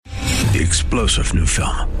The explosive new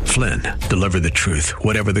film, Flynn, deliver the truth,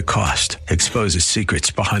 whatever the cost. Exposes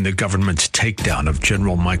secrets behind the government's takedown of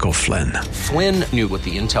General Michael Flynn. Flynn knew what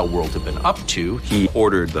the intel world had been up to. He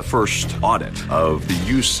ordered the first audit of the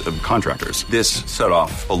use of contractors. This set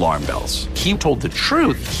off alarm bells. He told the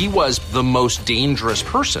truth. He was the most dangerous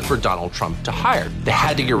person for Donald Trump to hire. They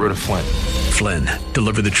had to get rid of Flynn. Flynn,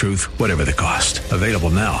 deliver the truth, whatever the cost. Available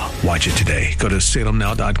now. Watch it today. Go to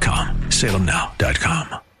salemnow.com.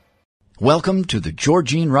 salemnow.com. Welcome to the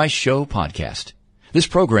Georgene Rice Show podcast. This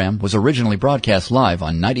program was originally broadcast live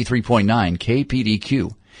on 93.9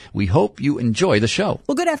 KPDQ. We hope you enjoy the show.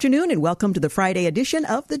 Well, good afternoon and welcome to the Friday edition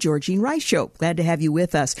of the Georgene Rice Show. Glad to have you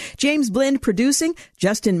with us. James Blend producing,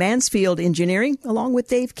 Justin Mansfield engineering, along with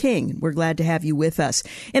Dave King. We're glad to have you with us.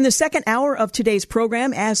 In the second hour of today's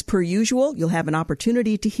program, as per usual, you'll have an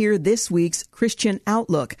opportunity to hear this week's Christian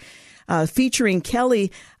Outlook. Featuring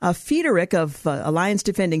Kelly Federick of Alliance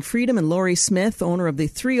Defending Freedom and Lori Smith, owner of the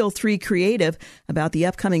 303 Creative, about the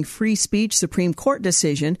upcoming free speech Supreme Court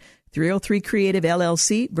decision, 303 Creative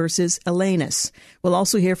LLC versus Elenis. We'll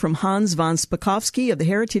also hear from Hans von Spakovsky of the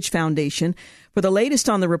Heritage Foundation for the latest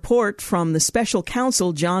on the report from the special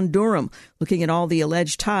counsel John Durham, looking at all the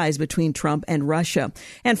alleged ties between Trump and Russia.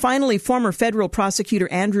 And finally, former federal prosecutor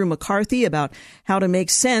Andrew McCarthy about how to make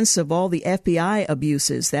sense of all the FBI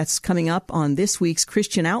abuses. That's coming up on this week's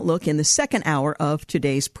Christian Outlook in the second hour of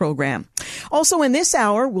today's program. Also in this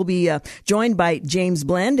hour, we'll be joined by James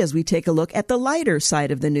Blend as we take a look at the lighter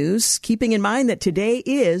side of the news, keeping in mind that today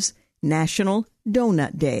is National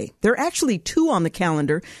Donut Day. There are actually two on the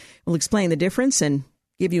calendar. We'll explain the difference and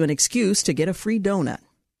give you an excuse to get a free donut.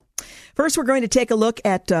 First, we're going to take a look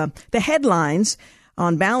at the headlines.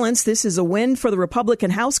 On balance, this is a win for the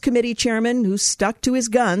Republican House Committee chairman who stuck to his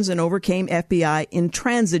guns and overcame FBI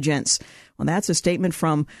intransigence. Well, that's a statement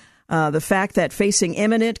from the fact that facing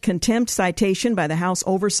imminent contempt citation by the House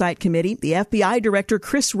Oversight Committee, the FBI Director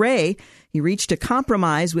Chris Wray, he reached a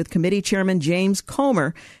compromise with Committee Chairman James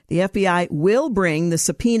Comer. The FBI will bring the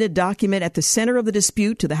subpoenaed document at the center of the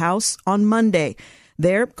dispute to the House on Monday.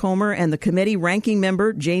 There, Comer and the committee ranking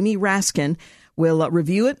member Jamie Raskin will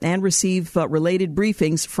review it and receive related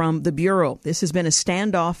briefings from the Bureau. This has been a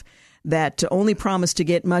standoff that only promised to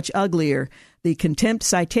get much uglier. The contempt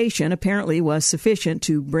citation apparently was sufficient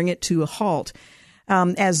to bring it to a halt.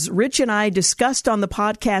 As Rich and I discussed on the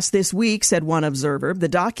podcast this week, said one observer, the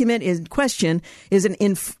document in question is an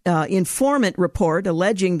informant report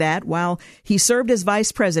alleging that while he served as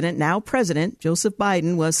vice president, now President Joseph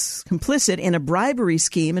Biden was complicit in a bribery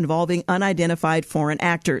scheme involving unidentified foreign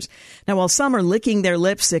actors. Now, while some are licking their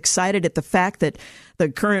lips excited at the fact that the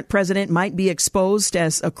current president might be exposed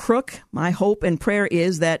as a crook, my hope and prayer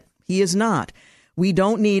is that he is not. We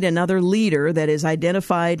don't need another leader that is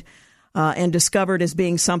identified and discovered as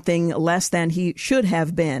being something less than he should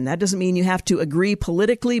have been. That doesn't mean you have to agree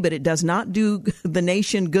politically, but it does not do the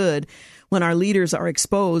nation good when our leaders are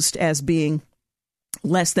exposed as being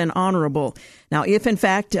less than honorable. Now, if in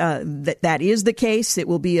fact that is the case, it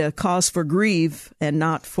will be a cause for grief and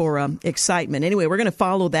not for excitement. Anyway, we're going to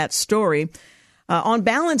follow that story. On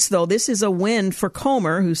balance, though, this is a win for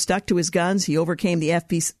Comer, who stuck to his guns. He overcame the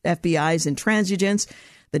FBI's intransigence.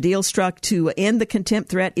 The deal struck to end the contempt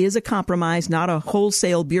threat is a compromise, not a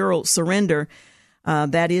wholesale Bureau surrender.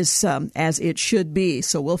 That is as it should be.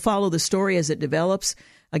 So we'll follow the story as it develops.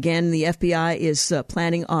 Again, the FBI is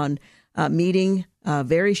planning on meeting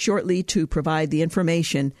very shortly to provide the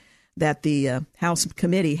information that the House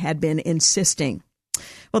committee had been insisting.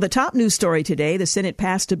 Well, the top news story today, the Senate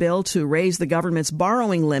passed a bill to raise the government's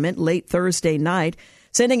borrowing limit late Thursday night,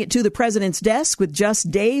 sending it to the president's desk with just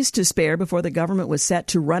days to spare before the government was set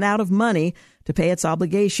to run out of money to pay its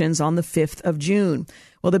obligations on the 5th of June.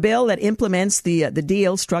 Well, the bill that implements the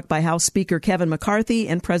deal struck by House Speaker Kevin McCarthy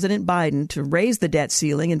and President Biden to raise the debt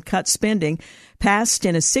ceiling and cut spending passed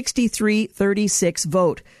in a 63-36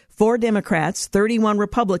 vote. 4 Democrats, 31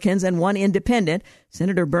 Republicans, and 1 independent.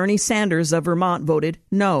 Senator Bernie Sanders of Vermont voted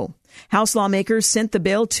no. House lawmakers sent the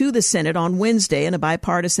bill to the Senate on Wednesday in a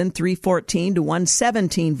bipartisan 314 to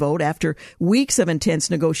 117 vote after weeks of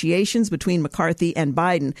intense negotiations between McCarthy and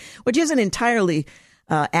Biden, which isn't entirely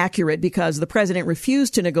accurate because the president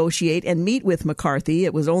refused to negotiate and meet with McCarthy.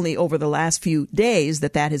 It was only over the last few days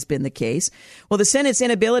that has been the case. Well, the Senate's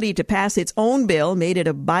inability to pass its own bill made it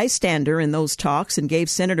a bystander in those talks and gave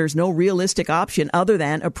senators no realistic option other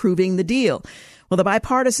than approving the deal. Well, the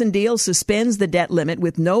bipartisan deal suspends the debt limit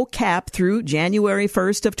with no cap through January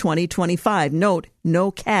 1st of 2025. Note,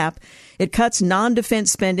 no cap. It cuts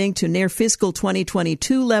non-defense spending to near fiscal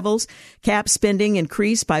 2022 levels. Cap spending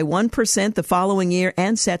increased by 1% the following year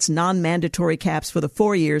and sets non-mandatory caps for the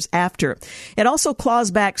 4 years after. It also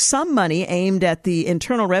claws back some money aimed at the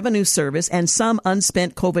Internal Revenue Service and some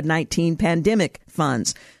unspent COVID-19 pandemic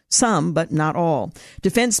funds. Some, but not all.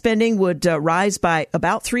 Defense spending would rise by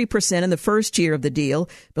about 3% in the first year of the deal,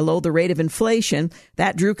 below the rate of inflation.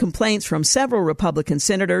 That drew complaints from several Republican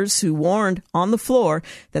senators who warned on the floor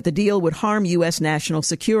that the deal would harm U.S. national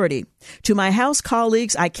security. To my House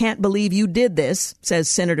colleagues, I can't believe you did this, says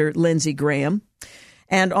Senator Lindsey Graham.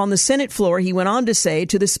 And on the Senate floor, he went on to say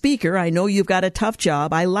to the Speaker, I know you've got a tough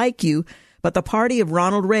job. I like you, but the party of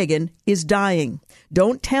Ronald Reagan is dying.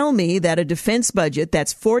 Don't tell me that a defense budget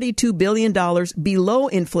that's $42 billion below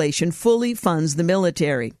inflation fully funds the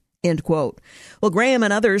military. End quote. Well, Graham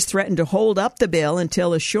and others threatened to hold up the bill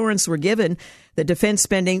until assurance were given that defense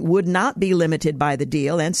spending would not be limited by the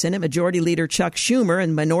deal, and Senate Majority Leader Chuck Schumer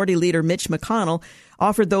and Minority Leader Mitch McConnell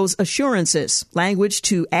offered those assurances. Language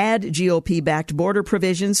to add GOP-backed border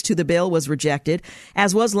provisions to the bill was rejected,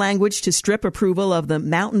 as was language to strip approval of the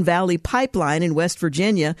Mountain Valley Pipeline in West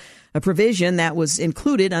Virginia, a provision that was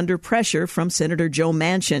included under pressure from Senator Joe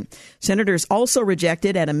Manchin. Senators also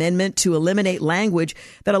rejected an amendment to eliminate language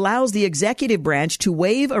that allows the executive branch to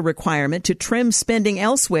waive a requirement to trim spending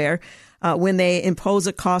elsewhere when they impose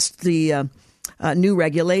a costly new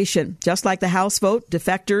regulation. Just like the House vote,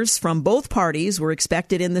 defectors from both parties were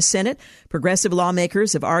expected in the Senate. Progressive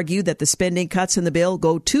lawmakers have argued that the spending cuts in the bill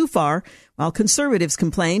go too far, while conservatives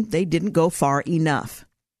complained they didn't go far enough.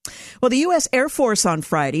 Well, the U.S. Air Force on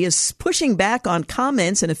Friday is pushing back on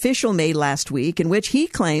comments an official made last week in which he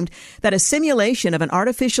claimed that a simulation of an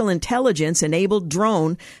artificial intelligence-enabled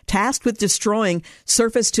drone tasked with destroying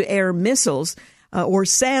surface-to-air missiles or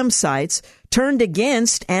SAM sites turned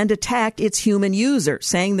against and attacked its human user,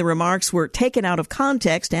 saying the remarks were taken out of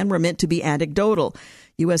context and were meant to be anecdotal.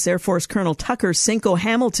 U.S. Air Force Colonel Tucker Cinco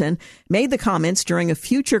Hamilton made the comments during a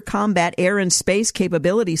Future Combat Air and Space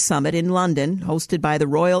Capability Summit in London, hosted by the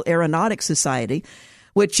Royal Aeronautics Society,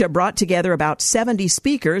 which brought together about 70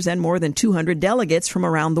 speakers and more than 200 delegates from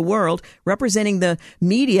around the world, representing the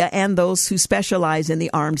media and those who specialize in the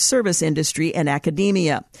armed service industry and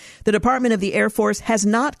academia. The Department of the Air Force has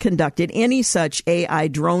not conducted any such AI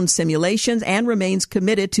drone simulations and remains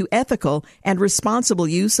committed to ethical and responsible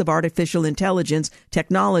use of artificial intelligence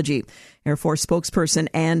technology. Air Force spokesperson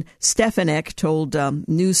Ann Stefanik told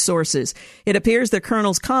news sources. It appears the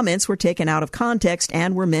colonel's comments were taken out of context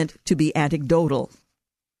and were meant to be anecdotal.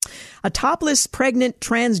 A topless pregnant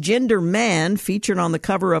transgender man featured on the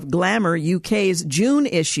cover of Glamour UK's June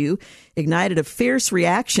issue ignited a fierce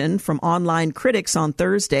reaction from online critics on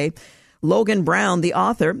Thursday. Logan Brown, the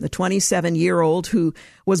author, the 27-year-old who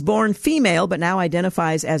was born female but now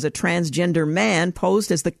identifies as a transgender man,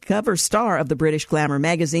 posed as the cover star of the British Glamour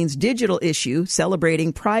magazine's digital issue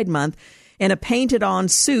celebrating Pride Month in a painted-on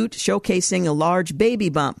suit showcasing a large baby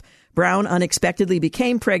bump. Brown unexpectedly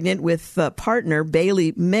became pregnant with partner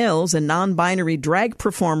Bailey Mills, a non-binary drag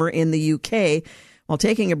performer in the UK, while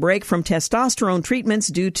taking a break from testosterone treatments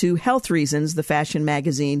due to health reasons, the fashion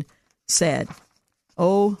magazine said.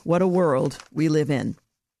 Oh, what a world we live in.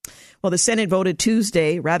 Well, the Senate voted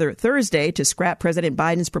Thursday, to scrap President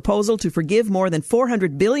Biden's proposal to forgive more than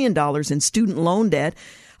 $400 billion in student loan debt,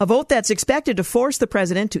 a vote that's expected to force the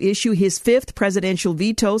president to issue his fifth presidential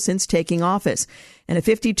veto since taking office. In a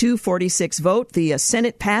 52-46 vote, the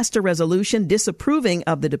Senate passed a resolution disapproving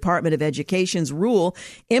of the Department of Education's rule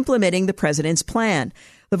implementing the president's plan.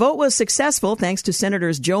 The vote was successful thanks to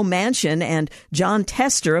Senators Joe Manchin and John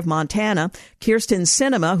Tester of Montana, Kyrsten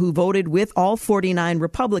Sinema, who voted with all 49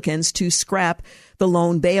 Republicans to scrap the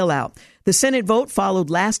loan bailout. The Senate vote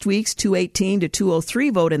followed last week's 218 to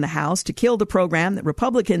 203 vote in the House to kill the program that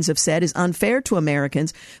Republicans have said is unfair to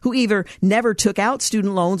Americans who either never took out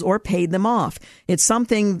student loans or paid them off. It's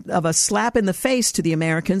something of a slap in the face to the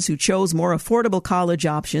Americans who chose more affordable college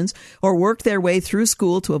options or worked their way through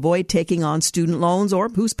school to avoid taking on student loans or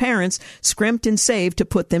whose parents scrimped and saved to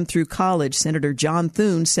put them through college, Senator John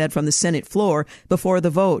Thune said from the Senate floor before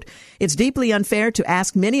the vote. It's deeply unfair to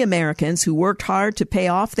ask many Americans who worked hard to pay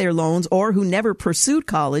off their loans or who never pursued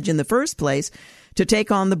college in the first place to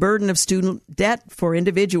take on the burden of student debt for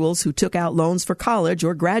individuals who took out loans for college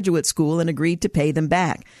or graduate school and agreed to pay them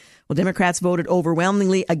back. Well, Democrats voted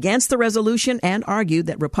overwhelmingly against the resolution and argued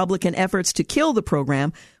that Republican efforts to kill the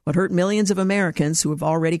program would hurt millions of Americans who have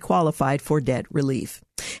already qualified for debt relief.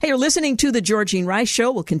 Hey, you're listening to The Georgene Rice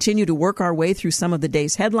Show. We'll continue to work our way through some of the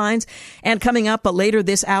day's headlines. And coming up later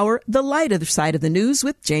this hour, the lighter side of the news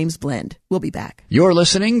with James Blend. We'll be back. You're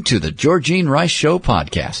listening to The Georgene Rice Show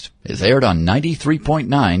podcast. It's aired on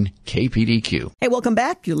 93.9 KPDQ. Hey, welcome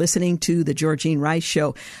back. You're listening to The Georgene Rice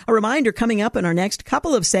Show. A reminder, coming up in our next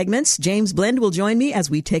couple of segments, James Blend will join me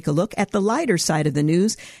as we take a look at the lighter side of the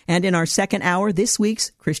news. And in our second hour, this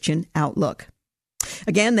week's Christian Outlook.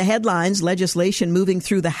 Again, the headlines: legislation moving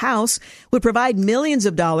through the House would provide millions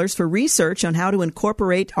of dollars for research on how to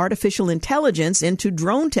incorporate artificial intelligence into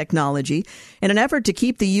drone technology in an effort to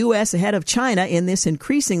keep the U.S. ahead of China in this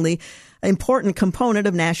increasingly important component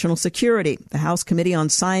of national security. The House Committee on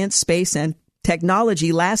Science, Space, and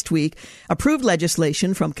Technology last week approved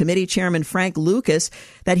legislation from Committee Chairman Frank Lucas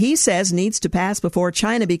that he says needs to pass before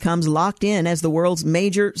China becomes locked in as the world's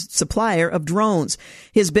major supplier of drones.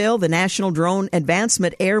 His bill, the National Drone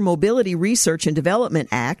Advancement Air Mobility Research and Development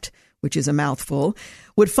Act, which is a mouthful,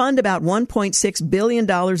 would fund about $1.6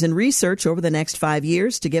 billion in research over the next 5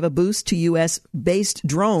 years to give a boost to U.S.-based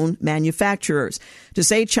drone manufacturers. To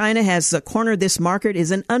say China has cornered this market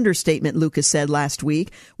is an understatement, Lucas said last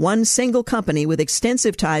week. One single company with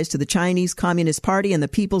extensive ties to the Chinese Communist Party and the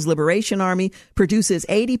People's Liberation Army produces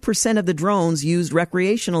 80% of the drones used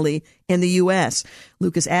recreationally in the U.S.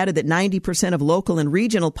 Lucas added that 90% of local and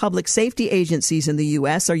regional public safety agencies in the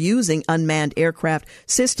U.S. are using unmanned aircraft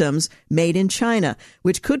systems made in China,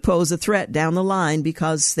 which could pose a threat down the line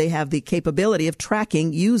because they have the capability of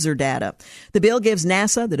tracking user data. The bill gives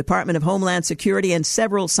NASA, the Department of Homeland Security, and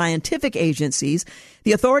several scientific agencies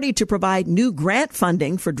the authority to provide new grant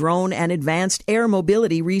funding for drone and advanced air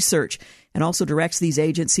mobility research, and also directs these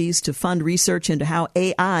agencies to fund research into how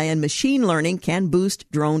AI and machine learning can boost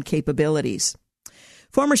drone capabilities.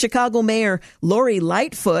 Former Chicago Mayor Lori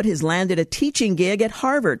Lightfoot has landed a teaching gig at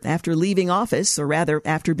Harvard after leaving office, or rather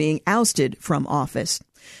after being ousted from office.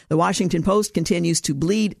 The Washington Post continues to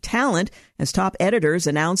bleed talent as top editors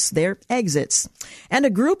announce their exits. And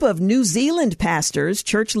a group of New Zealand pastors,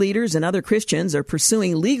 church leaders, and other Christians are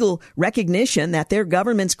pursuing legal recognition that their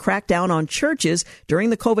government's crackdown on churches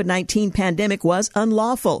during the COVID-19 pandemic was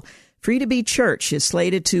unlawful. Free to Be Church is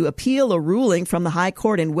slated to appeal a ruling from the High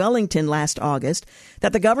Court in Wellington last August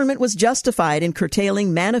that the government was justified in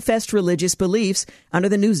curtailing manifest religious beliefs under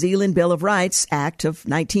the New Zealand Bill of Rights Act of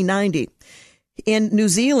 1990. In New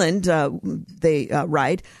Zealand, they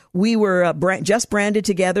write, we were just branded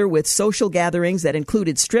together with social gatherings that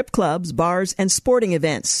included strip clubs, bars, and sporting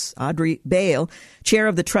events. Audrey Bale, chair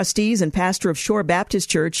of the trustees and pastor of Shore Baptist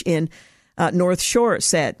Church in North Shore,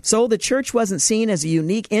 said, so the church wasn't seen as a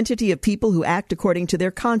unique entity of people who act according to their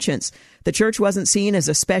conscience. The church wasn't seen as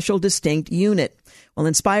a special, distinct unit. Well,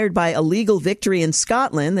 inspired by a legal victory in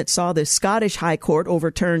Scotland that saw the Scottish High Court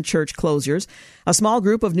overturn church closures, a small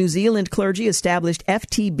group of New Zealand clergy established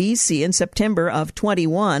FTBC in September of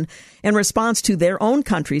 21 in response to their own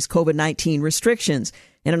country's COVID-19 restrictions.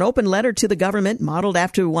 In an open letter to the government, modeled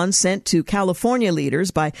after one sent to California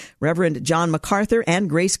leaders by Reverend John MacArthur and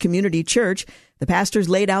Grace Community Church, the pastors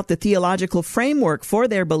laid out the theological framework for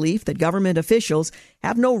their belief that government officials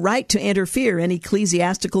have no right to interfere in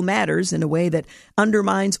ecclesiastical matters in a way that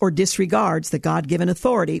undermines or disregards the God-given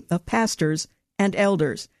authority of pastors and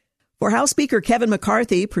elders. For House Speaker Kevin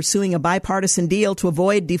McCarthy, pursuing a bipartisan deal to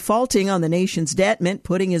avoid defaulting on the nation's debt meant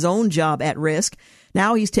putting his own job at risk.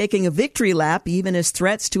 Now he's taking a victory lap, even as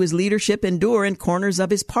threats to his leadership endure in corners of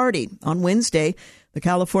his party. On Wednesday, the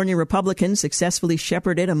California Republicans successfully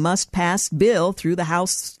shepherded a must-pass bill through the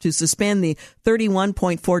House to suspend the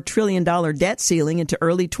 $31.4 trillion debt ceiling into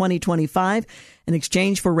early 2025 in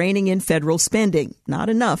exchange for reining in federal spending. Not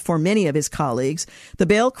enough for many of his colleagues. The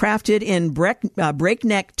bill, crafted in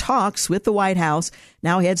breakneck talks with the White House,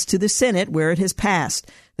 now heads to the Senate, where it has passed.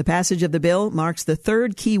 The passage of the bill marks the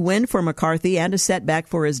third key win for McCarthy and a setback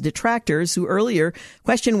for his detractors, who earlier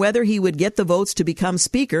questioned whether he would get the votes to become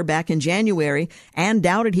Speaker back in January and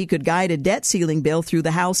doubted he could guide a debt ceiling bill through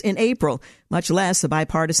the House in April, much less a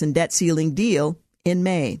bipartisan debt ceiling deal in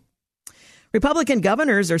May. Republican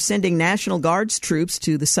governors are sending National Guard's troops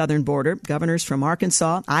to the southern border. Governors from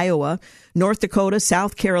Arkansas, Iowa, North Dakota,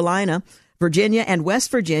 South Carolina Virginia and West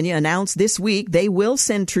Virginia announced this week they will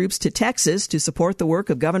send troops to Texas to support the work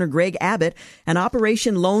of Governor Greg Abbott and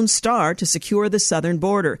Operation Lone Star to secure the southern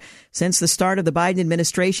border. Since the start of the Biden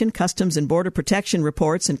administration, Customs and Border Protection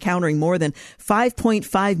reports encountering more than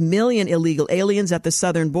 5.5 million illegal aliens at the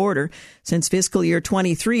southern border. Since fiscal year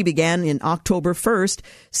 23 began in October 1st,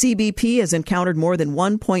 CBP has encountered more than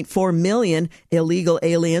 1.4 million illegal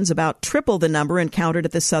aliens, about triple the number encountered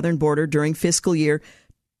at the southern border during fiscal year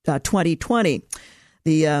 2020.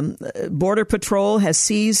 The Border Patrol has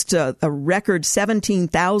seized a record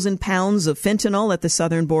 17,000 pounds of fentanyl at the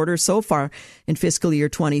southern border so far in fiscal year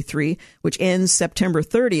 23, which ends September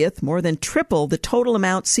 30th, more than triple the total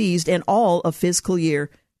amount seized in all of fiscal year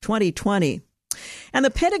 2020. And the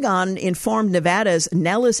Pentagon informed Nevada's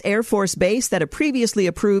Nellis Air Force Base that a previously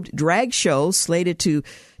approved drag show slated to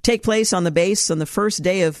take place on the base on the first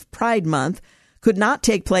day of Pride Month could not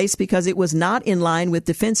take place because it was not in line with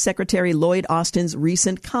Defense Secretary Lloyd Austin's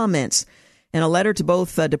recent comments. In a letter to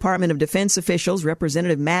both Department of Defense officials,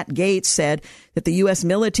 Representative Matt Gaetz said that the U.S.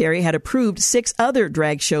 military had approved 6 other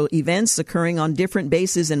drag show events occurring on different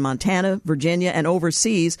bases in Montana, Virginia, and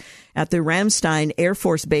overseas at the Ramstein Air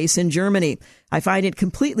Force Base in Germany. I find it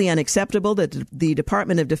completely unacceptable that the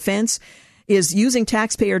Department of Defense is using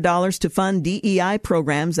taxpayer dollars to fund DEI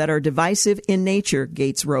programs that are divisive in nature,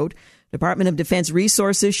 Gaetz wrote. Department of Defense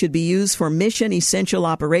resources should be used for mission-essential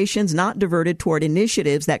operations, not diverted toward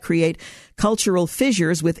initiatives that create cultural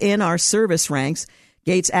fissures within our service ranks.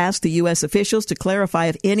 Gaetz asked the U.S. officials to clarify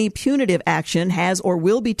if any punitive action has or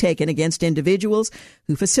will be taken against individuals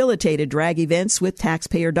who facilitated drag events with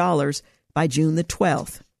taxpayer dollars by June the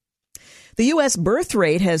 12th. The U.S. birth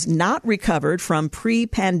rate has not recovered from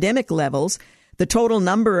pre-pandemic levels. The total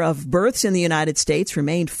number of births in the United States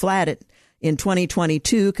remained flat in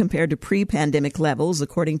 2022 compared to pre-pandemic levels,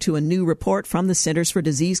 according to a new report from the Centers for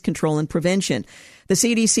Disease Control and Prevention. The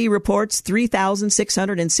CDC reports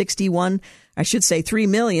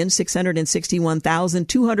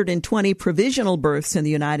 3,661,220 provisional births in the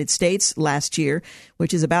United States last year,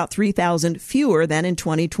 which is about 3,000 fewer than in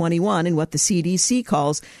 2021 in what the CDC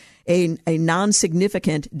calls a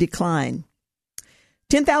non-significant decline.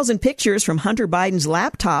 10,000 pictures from Hunter Biden's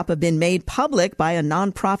laptop have been made public by a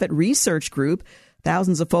nonprofit research group.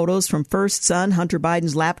 Thousands of photos from First Son, Hunter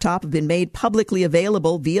Biden's laptop, have been made publicly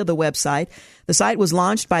available via the website. The site was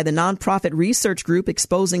launched by the nonprofit research group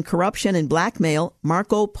Exposing Corruption and Blackmail,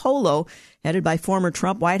 Marco Polo, headed by former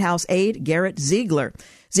Trump White House aide Garrett Ziegler.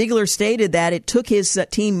 Ziegler stated that it took his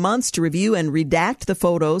team months to review and redact the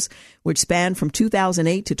photos, which spanned from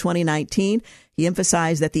 2008 to 2019. He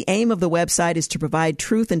emphasized that the aim of the website is to provide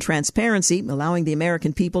truth and transparency, allowing the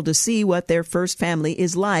American people to see what their first family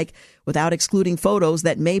is like without excluding photos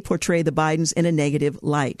that may portray the Bidens in a negative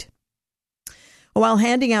light. While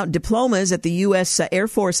handing out diplomas at the U.S. Air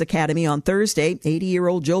Force Academy on Thursday,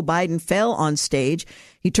 80-year-old Joe Biden fell on stage.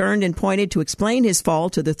 He turned and pointed to explain his fall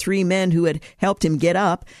to the 3 men who had helped him get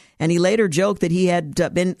up, and he later joked that he had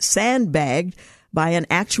been sandbagged by an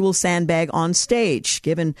actual sandbag on stage.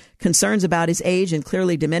 Given concerns about his age and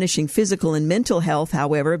clearly diminishing physical and mental health,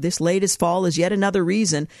 however, this latest fall is yet another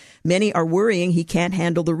reason many are worrying he can't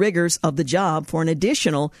handle the rigors of the job for an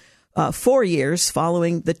additional 4 years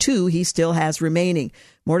following the 2 he still has remaining.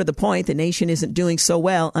 More to the point, the nation isn't doing so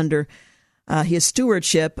well under his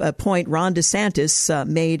stewardship, a point Ron DeSantis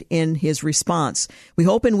made in his response. We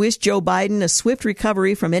hope and wish Joe Biden a swift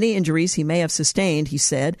recovery from any injuries he may have sustained, he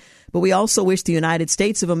said. But we also wish the United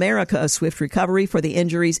States of America a swift recovery for the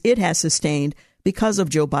injuries it has sustained because of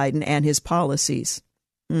Joe Biden and his policies.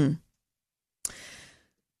 Well,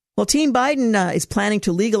 Team Biden is planning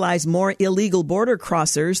to legalize more illegal border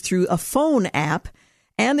crossers through a phone app.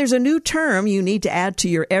 And there's a new term you need to add to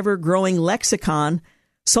your ever-growing lexicon,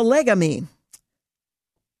 solegamy.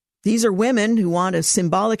 These are women who want a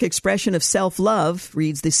symbolic expression of self-love,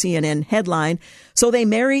 reads the CNN headline, so they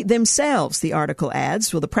marry themselves, the article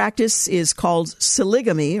adds. Well, the practice is called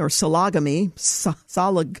sologamy,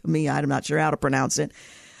 I'm not sure how to pronounce it.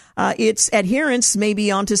 Its adherents may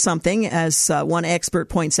be onto something, as one expert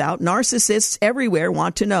points out. Narcissists everywhere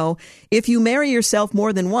want to know, if you marry yourself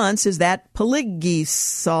more than once, is that polygamy?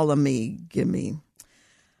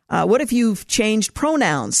 What if you've changed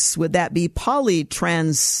pronouns? Would that be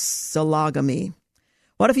polytranssologamy?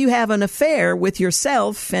 What if you have an affair with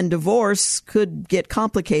yourself and divorce could get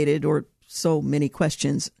complicated, or so many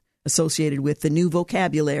questions associated with the new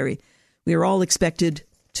vocabulary we are all expected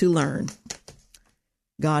to learn.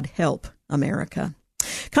 God help America.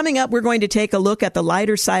 Coming up, we're going to take a look at the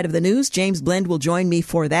lighter side of the news. James Blend will join me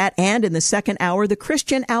for that. And in the second hour, the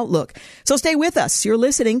Christian Outlook. So stay with us. You're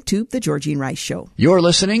listening to The Georgene Rice Show. You're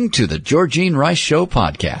listening to The Georgene Rice Show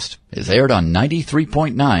podcast. It's aired on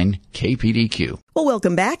 93.9 KPDQ. Well,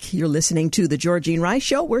 welcome back. You're listening to The Georgene Rice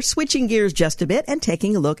Show. We're switching gears just a bit and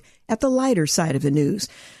taking a look at the lighter side of the news.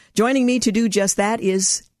 Joining me to do just that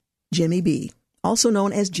is Jimmy B., also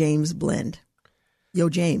known as James Blend. Yo,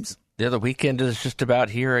 James. Yeah, the weekend is just about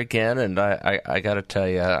here again, and I got to tell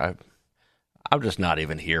you, I'm just not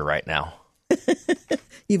even here right now.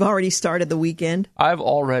 You've already started the weekend? I've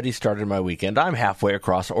already started my weekend. I'm halfway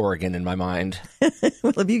across Oregon in my mind.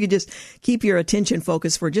 Well, if you could just keep your attention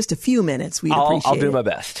focused for just a few minutes, we'd appreciate it. I'll do my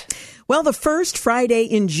best. Well, the first Friday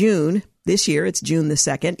in June, this year, it's June the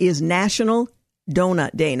 2nd, is National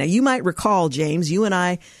Donut Day. Now, you might recall, James, you and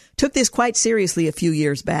I took this quite seriously a few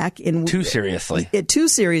years back. Too seriously. Too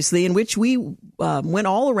seriously, in which we went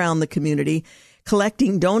all around the community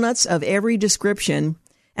collecting donuts of every description,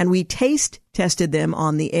 and we taste tested them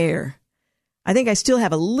on the air. I think I still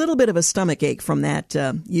have a little bit of a stomach ache from that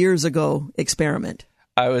years ago experiment.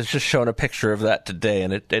 I was just shown a picture of that today,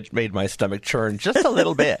 and it made my stomach churn just a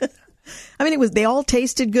little bit. I mean, they all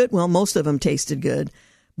tasted good. Well, most of them tasted good,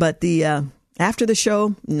 but after the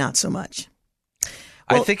show, not so much.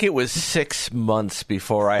 Well, I think it was 6 months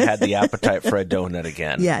before I had the appetite for a donut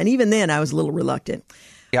again. Yeah, and even then, I was a little reluctant.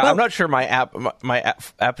 Yeah, well, I'm not sure my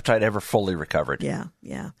appetite ever fully recovered. Yeah.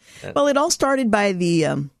 Well, it all started by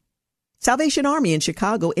the Salvation Army in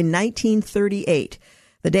Chicago in 1938.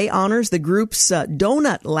 The day honors the group's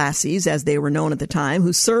donut lassies, as they were known at the time,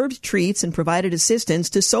 who served treats and provided assistance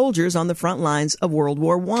to soldiers on the front lines of World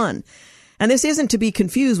War I. And this isn't to be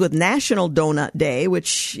confused with National Donut Day,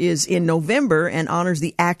 which is in November and honors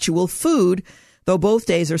the actual food, though both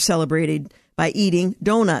days are celebrated by eating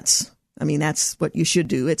donuts. I mean, that's what you should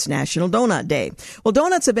do. It's National Donut Day. Well,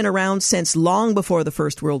 donuts have been around since long before the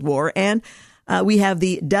First World War, and we have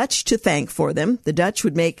the Dutch to thank for them. The Dutch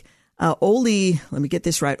would make olie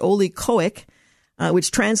koek, which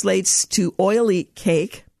translates to oily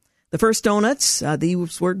cake. The first donuts,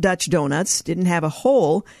 these were Dutch donuts, didn't have a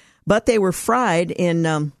hole, but they were fried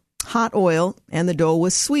in hot oil, and the dough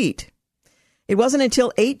was sweet. It wasn't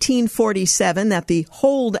until 1847 that the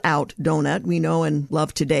hold-out donut we know and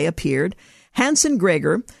love today appeared. Hanson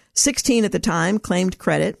Greger, 16 at the time, claimed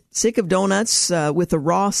credit. Sick of donuts with a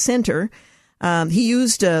raw center, he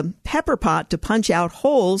used a pepper pot to punch out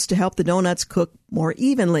holes to help the donuts cook more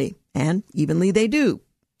evenly, and evenly they do.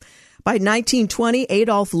 By 1920,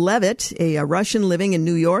 Adolf Levitt, a Russian living in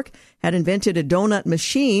New York, had invented a donut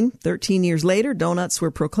machine. 13 years later, donuts were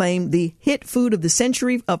proclaimed the hit food of the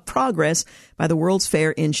century of progress by the World's Fair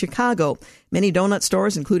in Chicago. Many donut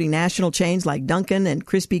stores, including national chains like Dunkin' and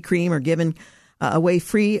Krispy Kreme, are giving away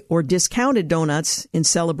free or discounted donuts in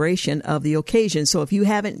celebration of the occasion. So if you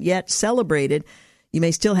haven't yet celebrated, you may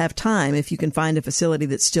still have time if you can find a facility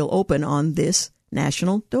that's still open on this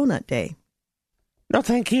National Donut Day. No,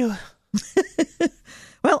 thank you.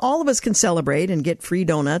 Well, all of us can celebrate and get free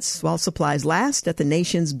donuts while supplies last at the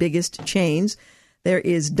nation's biggest chains. There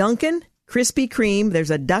is Dunkin', Krispy Kreme.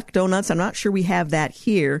 There's a Duck Donuts. I'm not sure we have that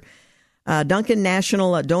here. Dunkin'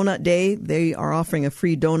 National Donut Day. They are offering a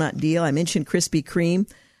free donut deal. I mentioned Krispy Kreme.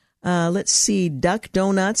 Let's see. Duck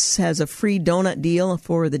Donuts has a free donut deal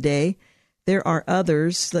for the day. There are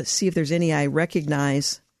others. Let's see if there's any I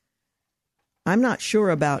recognize. I'm not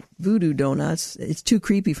sure about Voodoo Donuts. It's too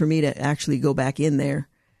creepy for me to actually go back in there.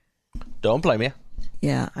 Don't blame you.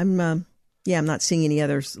 Yeah, I'm not seeing any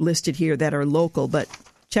others listed here that are local, but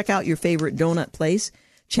check out your favorite donut place.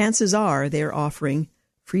 Chances are they're offering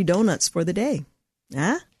free donuts for the day.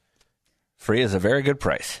 Huh? Free is a very good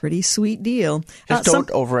price. Pretty sweet deal. Just don't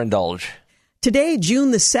overindulge. Today,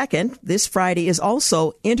 June the 2nd, this Friday, is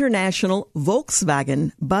also International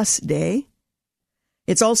Volkswagen Bus Day.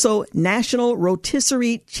 It's also National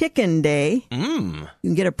Rotisserie Chicken Day. You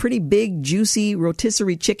can get a pretty big, juicy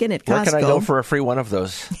rotisserie chicken at Costco. Where can I go for a free one of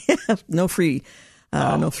those? No free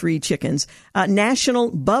chickens.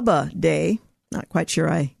 National Bubba Day. Not quite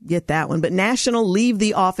sure I get that one. But National Leave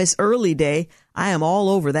the Office Early Day. I am all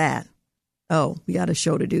over that. Oh, we got a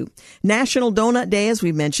show to do. National Donut Day, as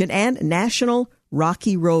we mentioned, and National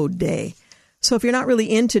Rocky Road Day. So if you're not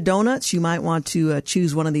really into donuts, you might want to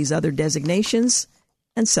choose one of these other designations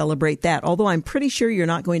and celebrate that. Although I'm pretty sure you're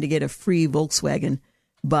not going to get a free Volkswagen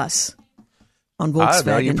bus on Volkswagen. I don't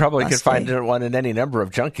know. You probably Bus could find Day. one in any number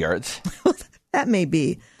of junkyards. That may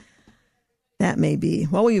be.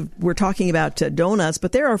 Well, we're talking about donuts,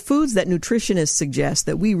 but there are foods that nutritionists suggest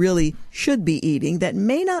that we really should be eating that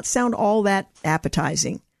may not sound all that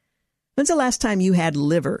appetizing. When's the last time you had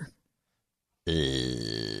liver?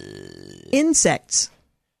 Insects.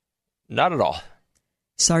 Not at all.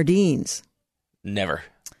 Sardines. Never.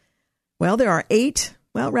 Well, there are 8,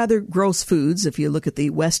 rather gross foods, if you look at the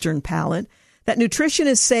Western palate, that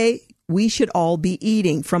nutritionists say we should all be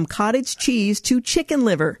eating, from cottage cheese to chicken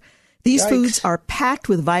liver. These foods are packed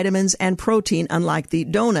with vitamins and protein, unlike the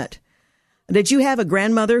donut. Did you have a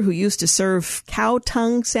grandmother who used to serve cow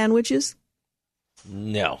tongue sandwiches?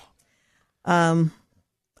 No. I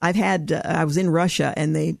was in Russia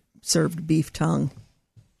and they served beef tongue.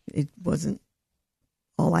 It wasn't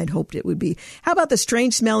all I'd hoped it would be. How about the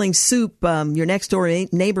strange smelling soup your next door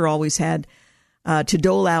neighbor always had to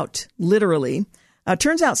dole out literally?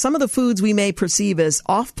 Turns out some of the foods we may perceive as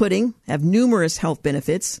off-putting have numerous health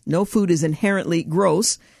benefits. No food is inherently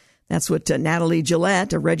gross. That's what Natalie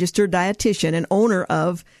Gillette, a registered dietitian and owner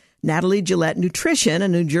of Natalie Gillette Nutrition, a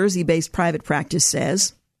New Jersey-based private practice,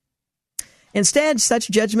 says. Instead, such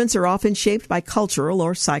judgments are often shaped by cultural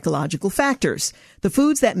or psychological factors. The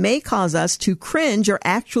foods that may cause us to cringe are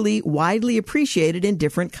actually widely appreciated in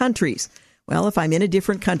different countries. Well, if I'm in a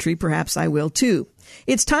different country, perhaps I will too.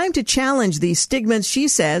 It's time to challenge these stigmas, she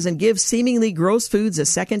says, and give seemingly gross foods a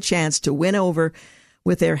second chance to win over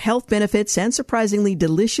with their health benefits and surprisingly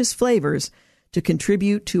delicious flavors to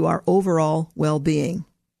contribute to our overall well-being.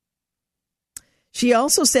 She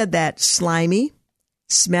also said that slimy,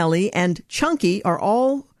 smelly, and chunky are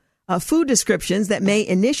all food descriptions that may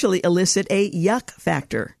initially elicit a yuck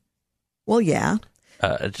factor. Well, yeah.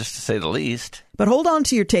 Just to say the least. But hold on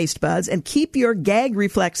to your taste buds and keep your gag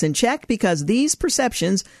reflex in check, because these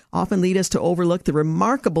perceptions often lead us to overlook the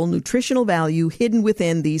remarkable nutritional value hidden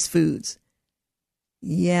within these foods.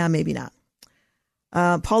 Yeah, maybe not.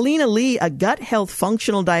 Paulina Lee, a gut health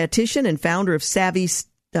functional dietitian and founder of Savvy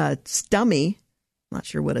Stummy. Not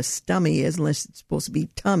sure what a stummy is, unless it's supposed to be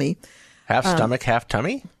tummy. Half stomach, half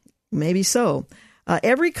tummy? Maybe so.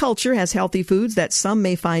 Every culture has healthy foods that some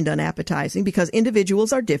may find unappetizing because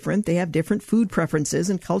individuals are different. They have different food preferences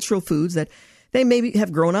and cultural foods that they maybe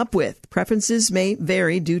have grown up with. Preferences may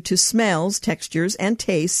vary due to smells, textures, and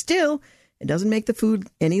tastes. Still, it doesn't make the food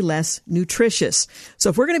any less nutritious. So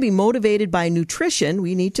if we're going to be motivated by nutrition,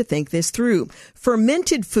 we need to think this through.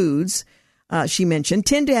 Fermented foods, she mentioned,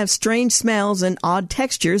 tend to have strange smells and odd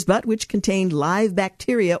textures, but which contain live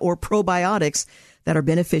bacteria or probiotics that are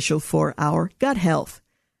beneficial for our gut health.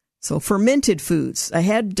 So fermented foods.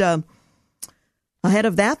 Ahead of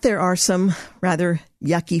that, there are some rather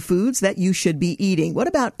yucky foods that you should be eating. What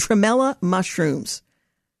about tremella mushrooms?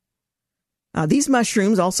 These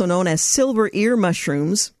mushrooms, also known as silver ear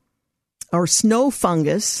mushrooms or snow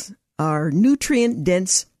fungus, are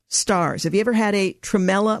nutrient-dense stars. Have you ever had a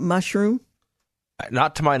tremella mushroom?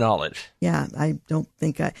 Not to my knowledge. Yeah, I don't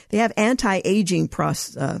think they have anti-aging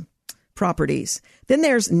properties. Then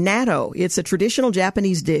there's natto. It's a traditional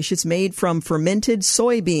Japanese dish. It's made from fermented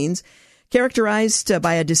soybeans, characterized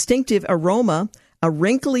by a distinctive aroma, a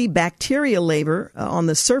wrinkly bacterial layer on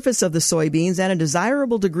the surface of the soybeans, and a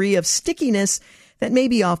desirable degree of stickiness that may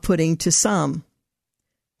be off-putting to some.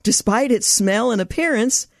 Despite its smell and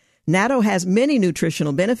appearance, natto has many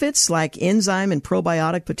nutritional benefits like enzyme and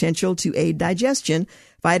probiotic potential to aid digestion,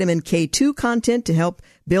 vitamin K2 content to help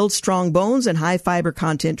build strong bones, and high fiber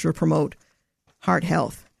content to promote heart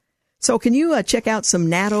health. So can you check out some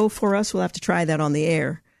natto for us? We'll have to try that on the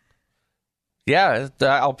air. Yeah,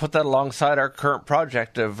 I'll put that alongside our current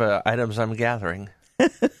project of items I'm gathering.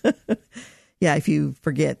 Yeah, if you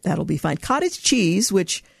forget, that'll be fine. Cottage cheese,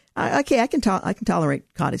 which I can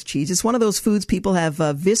tolerate cottage cheese. It's one of those foods people have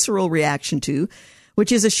a visceral reaction to,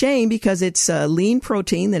 which is a shame because it's lean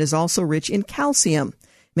protein that is also rich in calcium.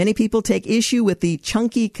 Many people take issue with the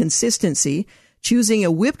chunky consistency. Choosing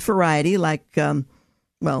a whipped variety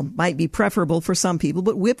might be preferable for some people,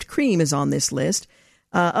 but whipped cream is on this list.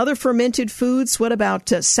 Other fermented foods, what about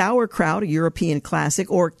sauerkraut, a European classic,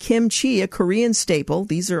 or kimchi, a Korean staple?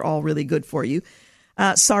 These are all really good for you.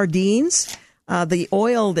 Sardines, the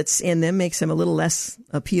oil that's in them makes them a little less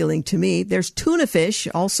appealing to me. There's tuna fish.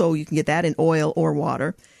 Also, you can get that in oil or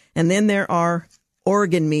water. And then there are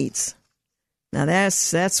organ meats. Now,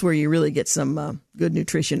 that's where you really get some good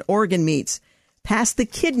nutrition. Organ meats. Past the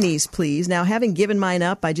kidneys, please. Now, having given mine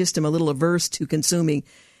up, I just am a little averse to consuming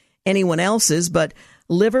anyone else's, but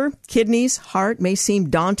liver, kidneys, heart may seem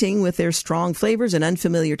daunting with their strong flavors and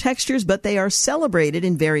unfamiliar textures, but they are celebrated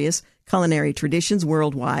in various culinary traditions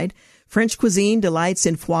worldwide. French cuisine delights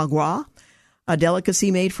in foie gras, a delicacy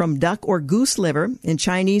made from duck or goose liver. In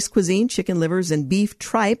Chinese cuisine, chicken livers and beef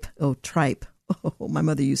tripe. Oh, tripe. Oh, my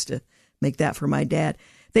mother used to make that for my dad.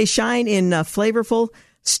 They shine in flavorful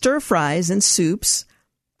stir fries and soups.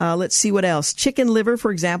 Let's see what else. Chicken liver, for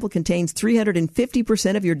example, contains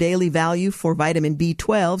 350% of your daily value for vitamin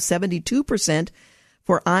B12, 72%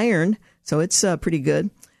 for iron. So it's pretty good.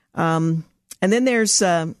 And then there's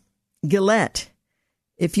Gillette.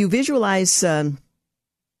 If you visualize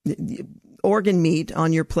organ meat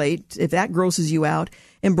on your plate, if that grosses you out,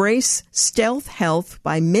 embrace Stealth Health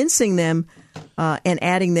by mincing them and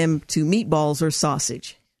adding them to meatballs or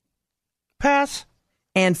sausage. Pass.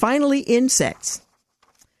 And finally, insects.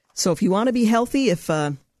 So if you want to be healthy, if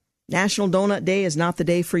National Donut Day is not the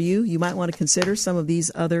day for you, you might want to consider some of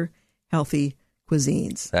these other healthy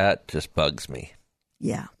cuisines. That just bugs me.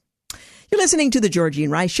 Yeah. You're listening to the Georgene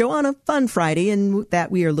Rice Show on a fun Friday, and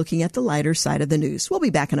that we are looking at the lighter side of the news. We'll be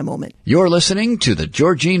back in a moment. You're listening to the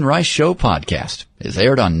Georgene Rice Show podcast. It's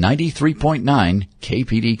aired on 93.9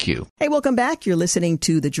 KPDQ. Hey, welcome back. You're listening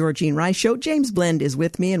to the Georgene Rice Show. James Blend is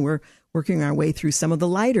with me, and we're working our way through some of the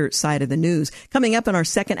lighter side of the news. Coming up in our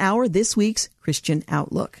second hour, this week's Christian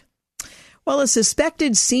Outlook. Well, a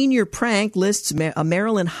suspected senior prank lists a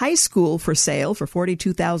Maryland high school for sale for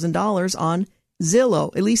 $42,000 on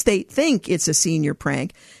Zillow. At least they think it's a senior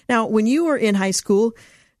prank. Now, when you were in high school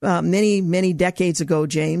many decades ago,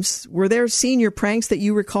 James, were there senior pranks that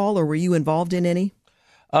you recall, or were you involved in any?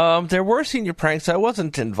 There were senior pranks. I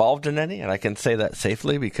wasn't involved in any, and I can say that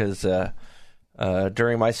safely because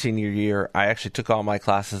during my senior year, I actually took all my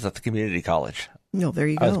classes at the community college. No, there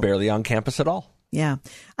you go. I was barely on campus at all. Yeah.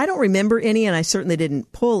 I don't remember any, and I certainly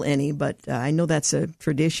didn't pull any, but I know that's a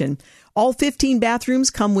tradition. All 15 bathrooms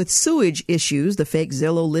come with sewage issues, the fake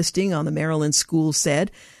Zillow listing on the Maryland school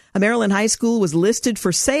said. A Maryland high school was listed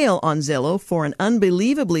for sale on Zillow for an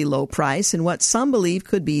unbelievably low price in what some believe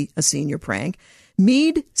could be a senior prank.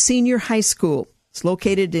 Meade Senior High School, it's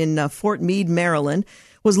located in Fort Meade, Maryland,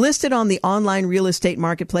 was listed on the online real estate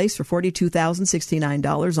marketplace for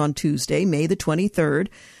 $42,069 on Tuesday, May the 23rd.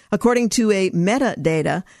 According to a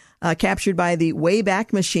metadata captured by the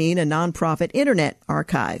Wayback Machine, a nonprofit internet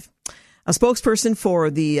archive. A spokesperson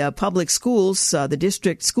for the public schools,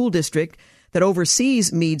 the school district that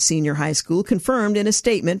oversees Meade Senior High School, confirmed in a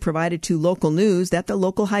statement provided to local news that the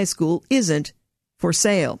local high school isn't for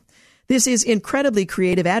sale. This is incredibly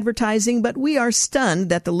creative advertising, but we are stunned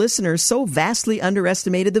that the listeners so vastly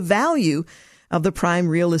underestimated the value of the prime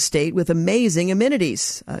real estate with amazing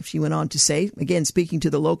amenities, she went on to say, again, speaking to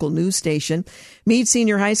the local news station. Meade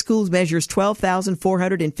Senior High School measures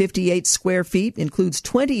 12,458 square feet, includes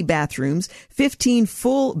 20 bathrooms, 15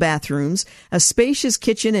 full bathrooms, a spacious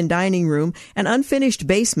kitchen and dining room, an unfinished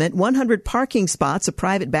basement, 100 parking spots, a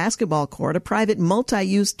private basketball court, a private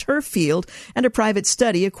multi-use turf field, and a private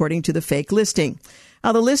study, according to the fake listing.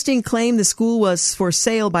 The listing claimed the school was for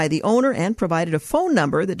sale by the owner and provided a phone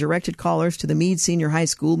number that directed callers to the Meade Senior High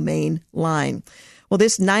School main line. Well,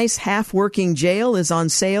 this nice half-working jail is on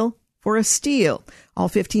sale for a steal. All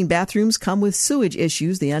 15 bathrooms come with sewage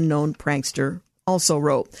issues, the unknown prankster also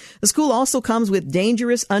wrote. The school also comes with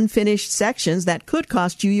dangerous unfinished sections that could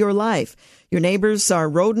cost you your life. Your neighbors are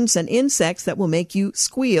rodents and insects that will make you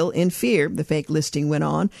squeal in fear, the fake listing went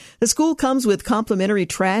on. The school comes with complimentary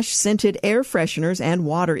trash, scented air fresheners, and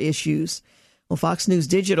water issues. Well, Fox News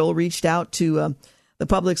Digital reached out to the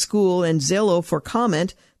public school and Zillow for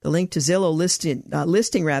comment. The link to Zillow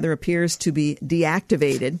listing appears to be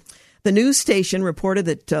deactivated. The news station reported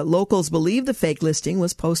that locals believe the fake listing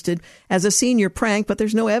was posted as a senior prank, but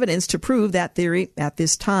there's no evidence to prove that theory at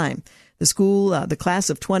this time. The school, the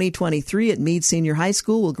class of 2023 at Meade Senior High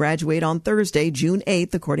School will graduate on Thursday, June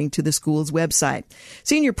 8th, according to the school's website.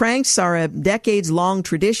 Senior pranks are a decades-long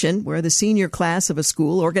tradition where the senior class of a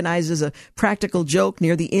school organizes a practical joke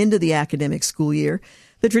near the end of the academic school year.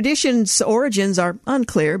 The tradition's origins are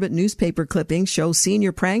unclear, but newspaper clippings show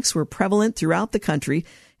senior pranks were prevalent throughout the country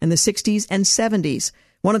in the 60s and 70s.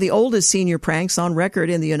 One of the oldest senior pranks on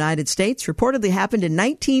record in the United States reportedly happened in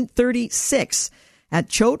 1936 at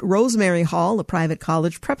Choate Rosemary Hall, a private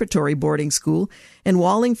college preparatory boarding school in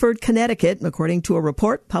Wallingford, Connecticut, according to a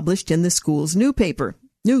report published in the school's newspaper.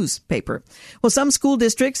 Well, some school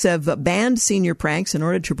districts have banned senior pranks in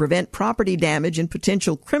order to prevent property damage and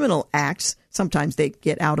potential criminal acts. Sometimes they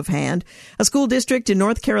get out of hand. A school district in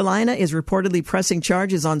North Carolina is reportedly pressing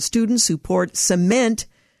charges on students who poured cement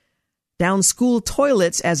down school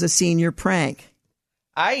toilets as a senior prank.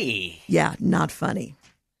 Aye. Yeah, not funny.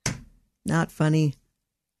 Not funny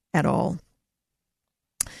at all.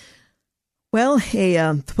 Well,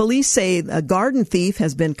 police say a garden thief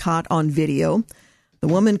has been caught on video. The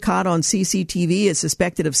woman caught on CCTV is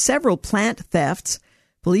suspected of several plant thefts.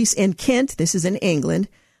 Police in Kent, this is in England,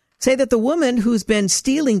 say that the woman who's been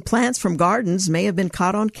stealing plants from gardens may have been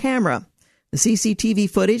caught on camera. The CCTV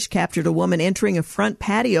footage captured a woman entering a front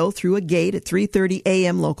patio through a gate at 3:30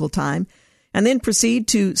 a.m. local time and then proceed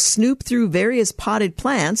to snoop through various potted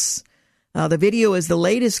plants. The video is the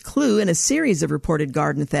latest clue in a series of reported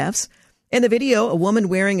garden thefts. In the video, a woman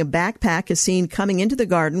wearing a backpack is seen coming into the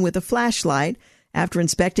garden with a flashlight. After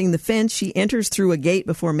inspecting the fence, she enters through a gate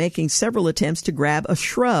before making several attempts to grab a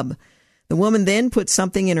shrub. The woman then puts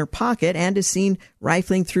something in her pocket and is seen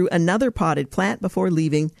rifling through another potted plant before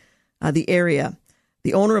leaving the area.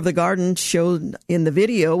 The owner of the garden shown in the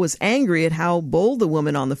video was angry at how bold the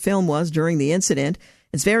woman on the film was during the incident.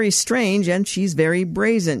 It's very strange, and she's very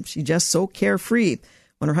brazen. She's just so carefree.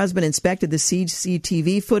 When her husband inspected the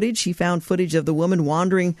CCTV footage, he found footage of the woman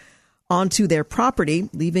wandering onto their property.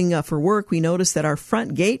 Leaving for work, we noticed that our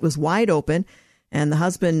front gate was wide open, and the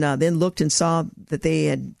husband then looked and saw that they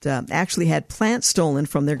had actually had plants stolen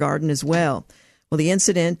from their garden as well. Well, the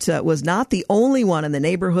incident was not the only one in the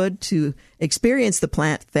neighborhood to experience the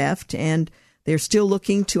plant theft, and they're still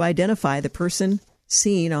looking to identify the person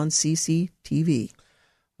seen on CCTV.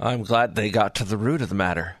 I'm glad they got to the root of the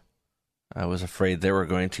matter. I was afraid they were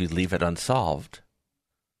going to leave it unsolved.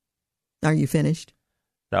 Are you finished?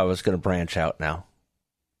 I was going to branch out now.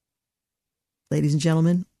 Ladies and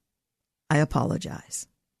gentlemen, I apologize.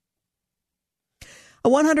 A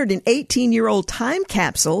 118-year-old time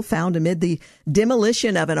capsule found amid the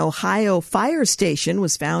demolition of an Ohio fire station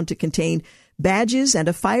was found to contain badges and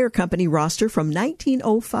a fire company roster from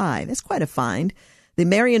 1905. That's quite a find. The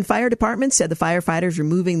Marion Fire Department said the firefighters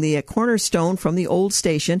removing the cornerstone from the old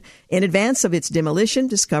station in advance of its demolition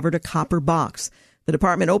discovered a copper box. The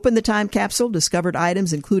department opened the time capsule, discovered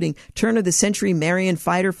items including turn-of-the-century Marion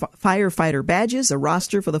firefighter badges, a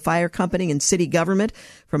roster for the fire company and city government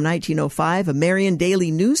from 1905, a Marion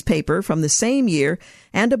Daily newspaper from the same year,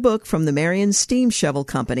 and a book from the Marion Steam Shovel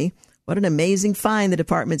Company. What an amazing find, the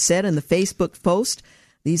department said in the Facebook post.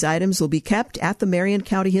 These items will be kept at the Marion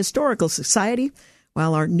County Historical Society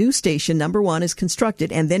while our new station, number 1, is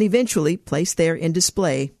constructed and then eventually placed there in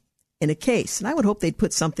display in a case. And I would hope they'd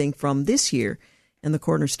put something from this year and the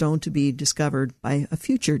cornerstone to be discovered by a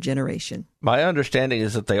future generation. My understanding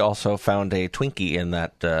is that they also found a Twinkie in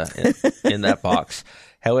that in that box.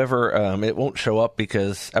 However, it won't show up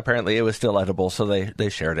because apparently it was still edible, so they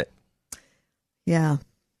shared it. Yeah,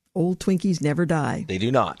 old Twinkies never die. They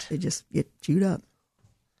do not. They just get chewed up.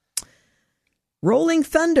 Rolling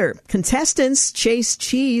Thunder. Contestants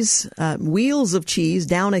chase wheels of cheese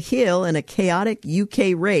down a hill in a chaotic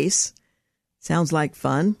UK race. Sounds like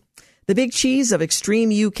fun. The big cheese of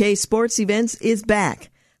extreme UK sports events is back.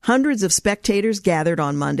 Hundreds of spectators gathered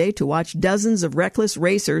on Monday to watch dozens of reckless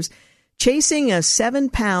racers chasing a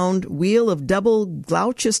 7-pound wheel of double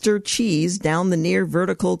Gloucester cheese down the near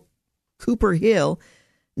vertical Cooper Hill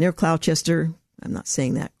near Gloucester. I'm not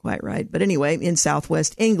saying that quite right, but anyway, in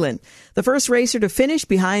southwest England. The first racer to finish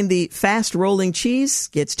behind the fast-rolling cheese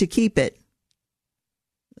gets to keep it.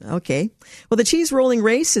 Okay. Well, the cheese rolling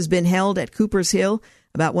race has been held at Cooper's Hill,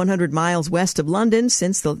 about 100 miles west of London,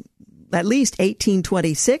 since at least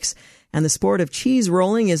 1826, and the sport of cheese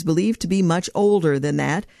rolling is believed to be much older than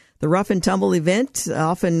that. The rough-and-tumble event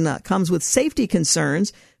often comes with safety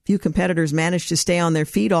concerns. Few competitors managed to stay on their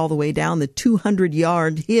feet all the way down the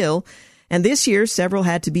 200-yard hill, and this year several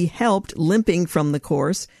had to be helped limping from the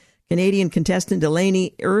course. Canadian contestant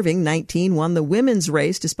Delaney Irving, 19, won the women's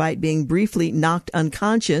race despite being briefly knocked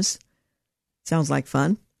unconscious. Sounds like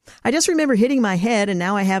fun. I just remember hitting my head, and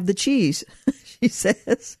now I have the cheese, she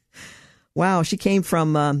says. Wow, she came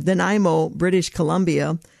from Nanaimo, British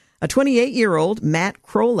Columbia. A 28-year-old, Matt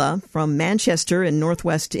Crolla, from Manchester in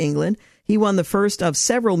northwest England. He won the first of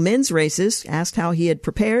several men's races. Asked how he had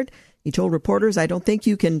prepared, he told reporters, "I don't think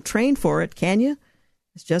you can train for it, can you?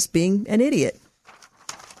 It's just being an idiot."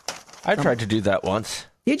 I tried to do that once.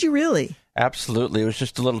 Did you really? Absolutely. It was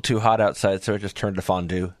just a little too hot outside, so I just turned to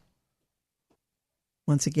fondue.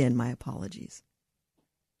 Once again, my apologies.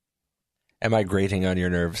 Am I grating on your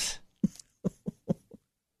nerves? Oh,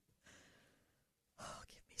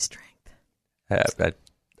 give me strength.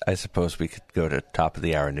 I suppose we could go to top of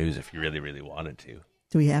the hour news if you really, really wanted to.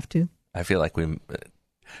 Do we have to? I feel like we...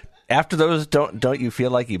 After those, don't you feel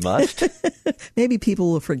like you must? Maybe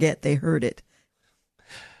people will forget they heard it.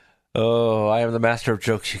 Oh, I am the master of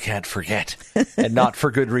jokes you can't forget, and not for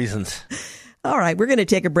good reasons. All right, we're going to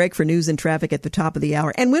take a break for news and traffic at the top of the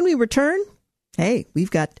hour. And when we return, hey,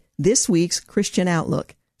 we've got this week's Christian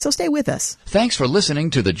Outlook. So stay with us. Thanks for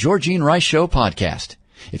listening to the Georgene Rice Show podcast.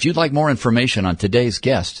 If you'd like more information on today's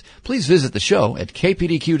guests, please visit the show at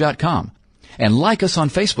kpdq.com and like us on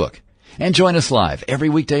Facebook. And join us live every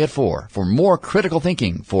weekday at 4 for more critical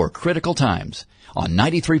thinking for critical times on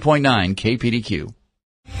 93.9 KPDQ.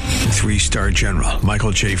 3-star General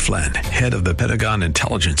Michael J. Flynn, head of the Pentagon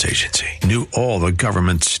Intelligence Agency, knew all the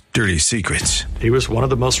government's dirty secrets. He was one of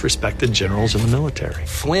the most respected generals in the military.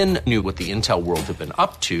 Flynn knew what the intel world had been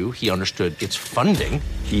up to. He understood its funding.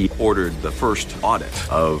 He ordered the first audit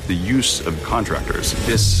of the use of contractors.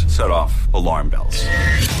 This set off alarm bells.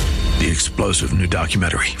 The explosive new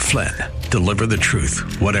documentary, Flynn, Deliver the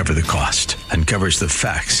Truth, Whatever the Cost, uncovers the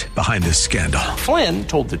facts behind this scandal. Flynn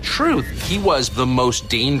told the truth. He was the most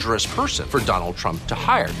dangerous person for Donald Trump to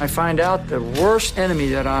hire. I find out the worst enemy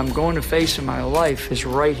that I'm going to face in my life is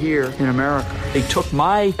right here in America. They took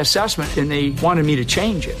my assessment and they wanted me to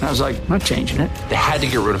change it. And I was like, I'm not changing it. They had to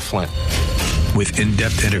get rid of Flynn. With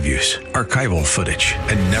in-depth interviews, archival footage,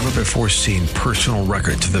 and never-before-seen personal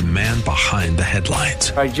records of the man behind the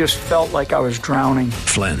headlines. I just felt like I was drowning.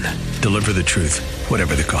 Flynn, Deliver the Truth,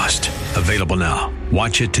 Whatever the Cost. Available now.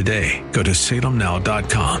 Watch it today. Go to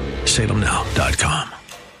salemnow.com. salemnow.com.